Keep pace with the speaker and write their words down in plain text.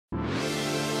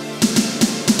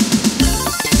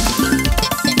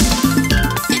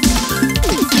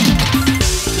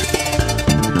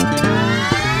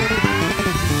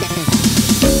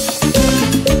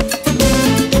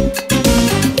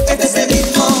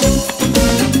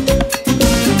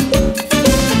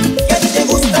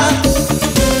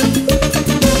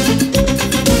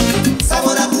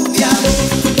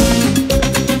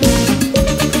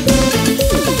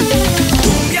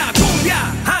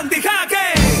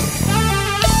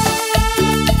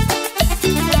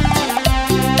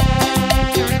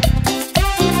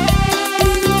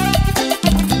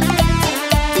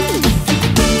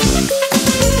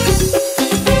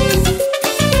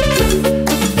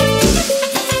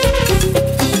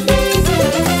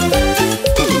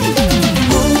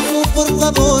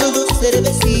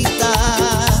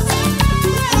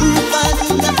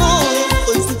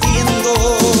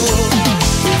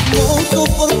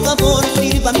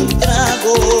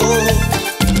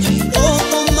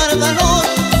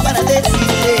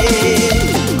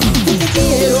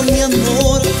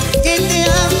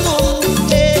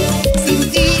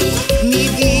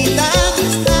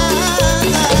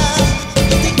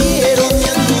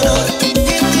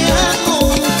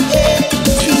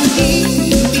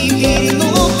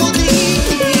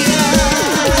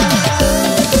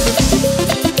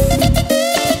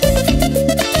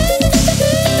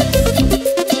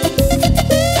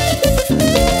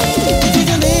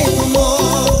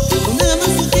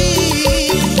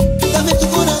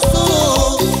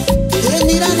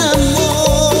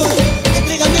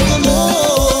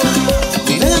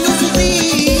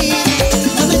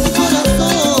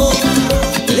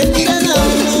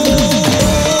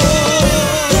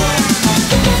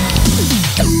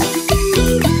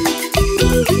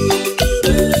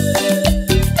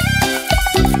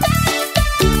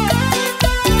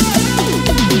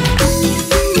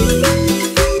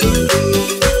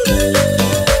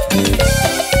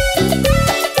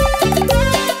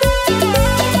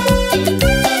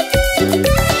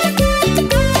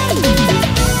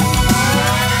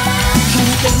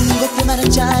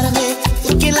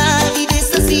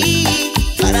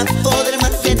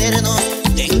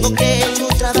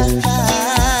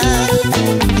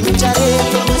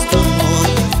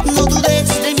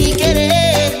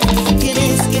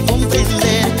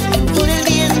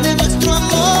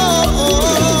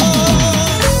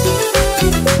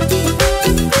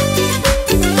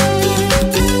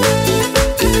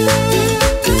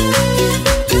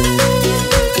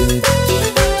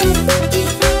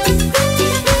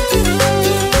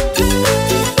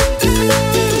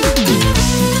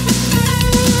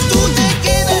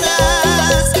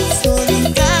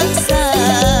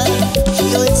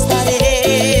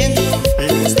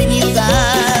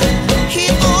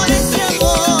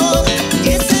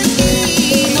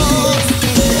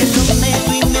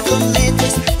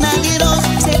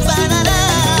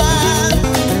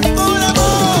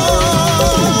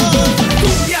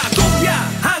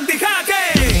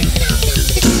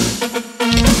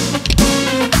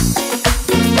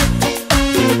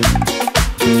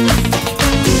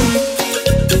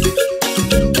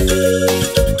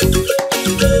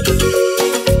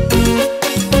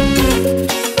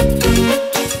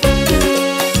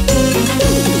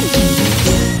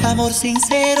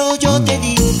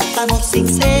Amor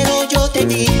sincero yo te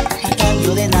di a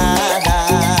cambio de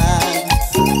nada.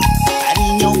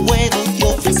 Cariño bueno te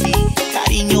ofrecí,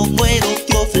 cariño bueno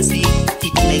te ofrecí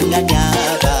y tú me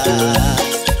engañabas.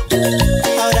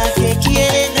 Ahora que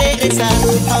quieres regresar,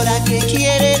 ahora que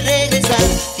quieres regresar,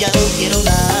 ya no quiero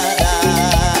nada.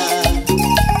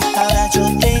 Ahora yo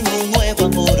tengo un nuevo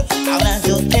amor, ahora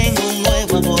yo tengo un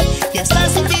nuevo amor, ya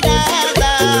estás olvidada.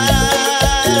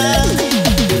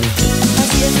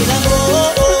 Así es el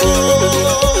amor,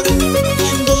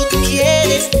 cuando tú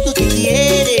quieres, no te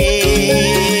quiere.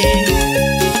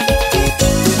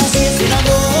 Así es el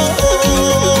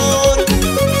amor,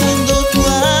 cuando tú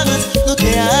amas, no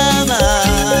te ama.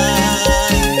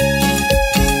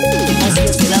 Así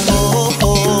es el amor,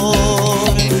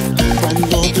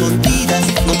 cuando te olvidas,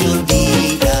 no te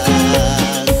olvidas.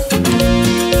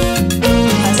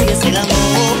 Así es el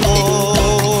amor,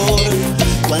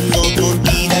 cuando te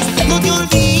olvidas, no te olvidas.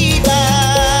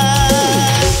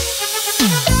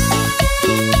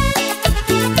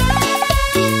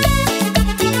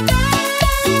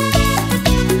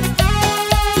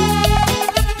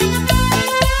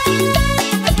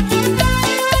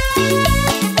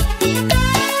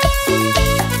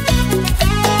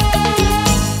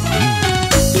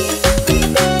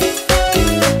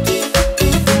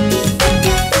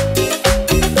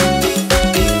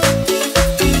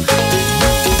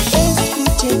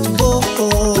 Escuché tu voz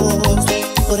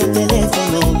por el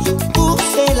teléfono,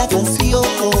 puse la canción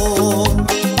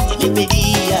que me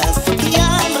pedías.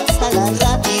 Llamas a la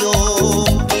radio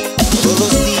todos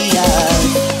los días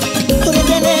por el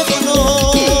teléfono.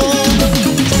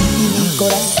 Y mi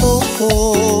corazón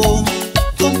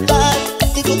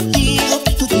comparte contigo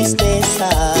tu tristeza.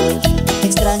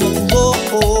 Extraño tu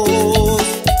voz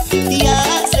y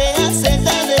hace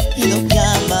tarde y no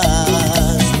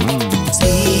llamas.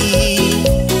 Sí,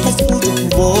 escucho tu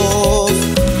voz,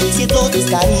 siento tus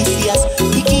caricias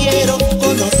y quiero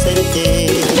conocerte.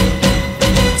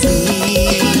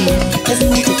 Sí,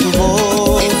 escucho tu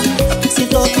voz,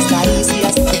 siento tus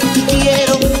caricias y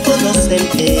quiero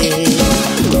conocerte.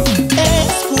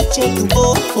 Escuché tu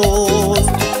voz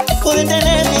por el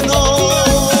teléfono.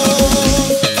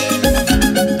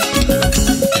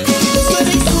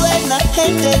 Suena y suena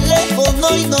el teléfono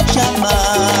y no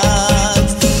llamas.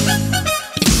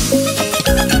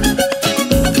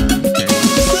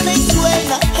 Suena y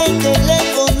suena el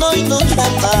teléfono y no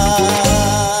llamas.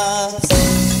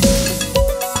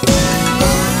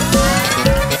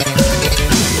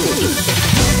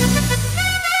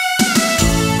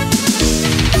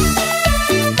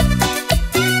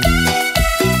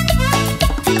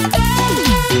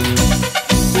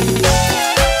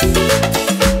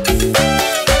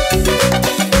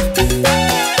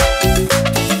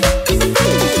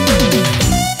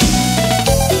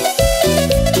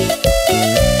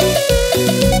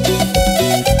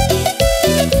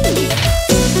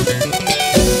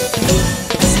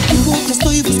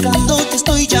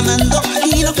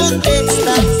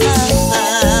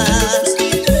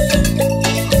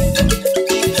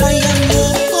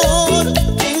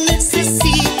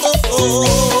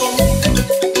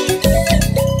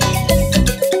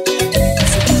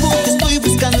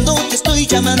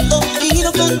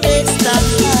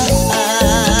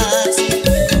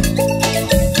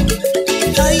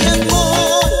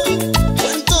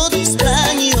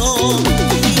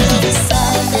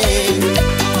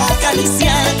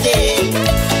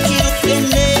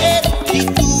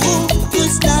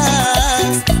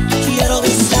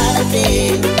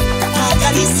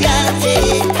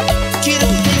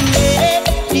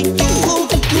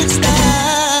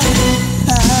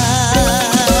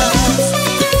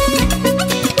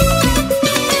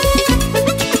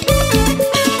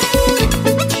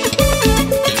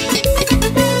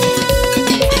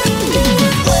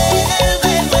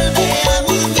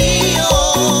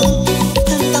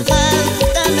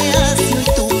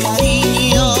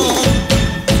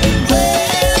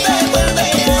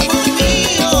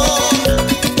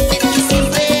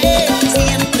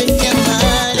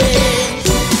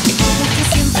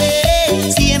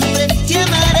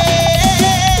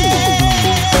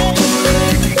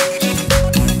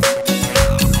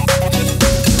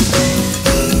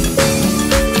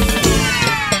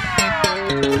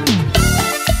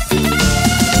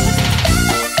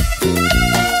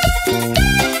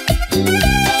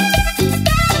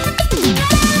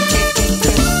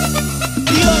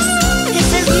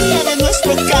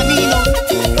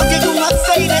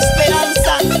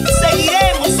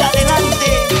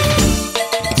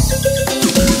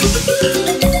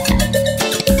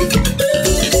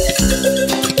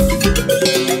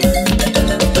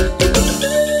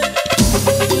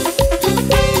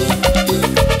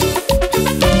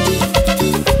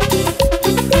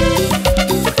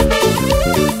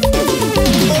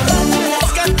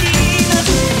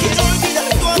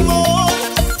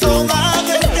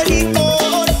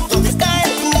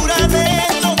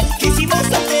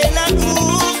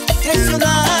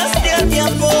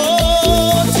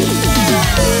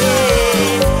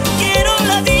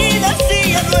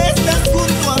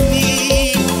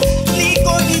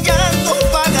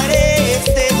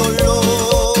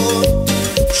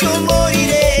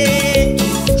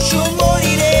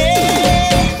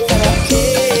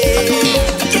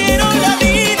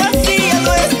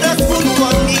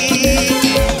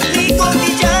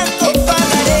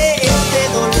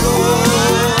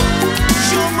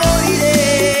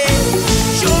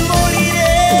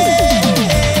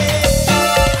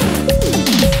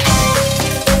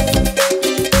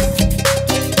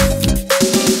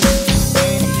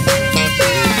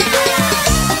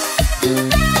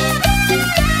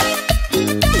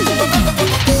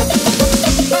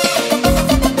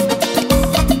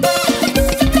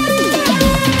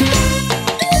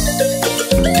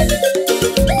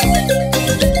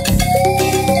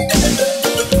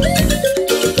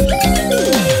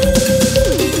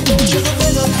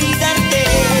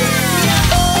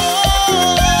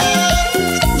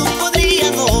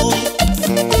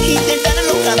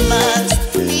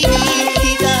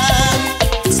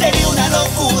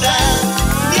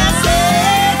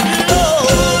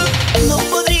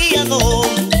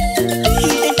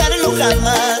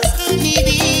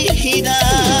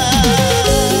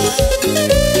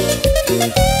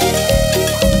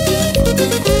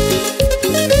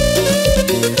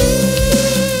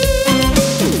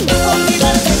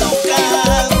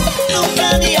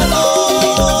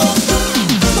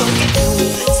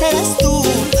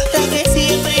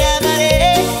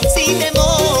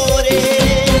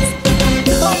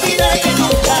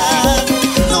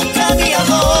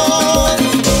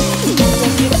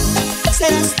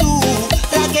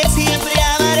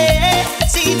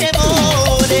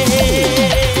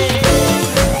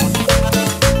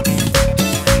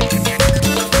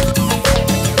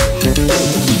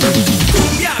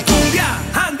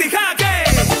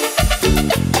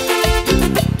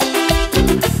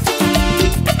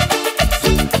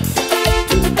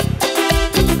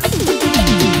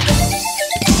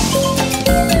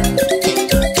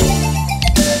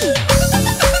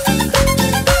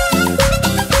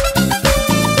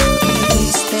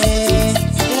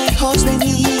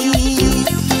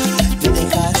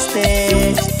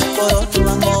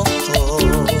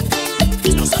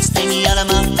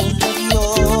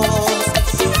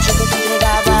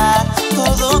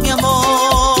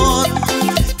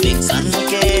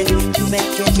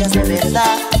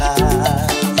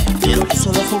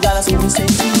 jugadas con mis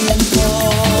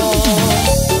sentimientos.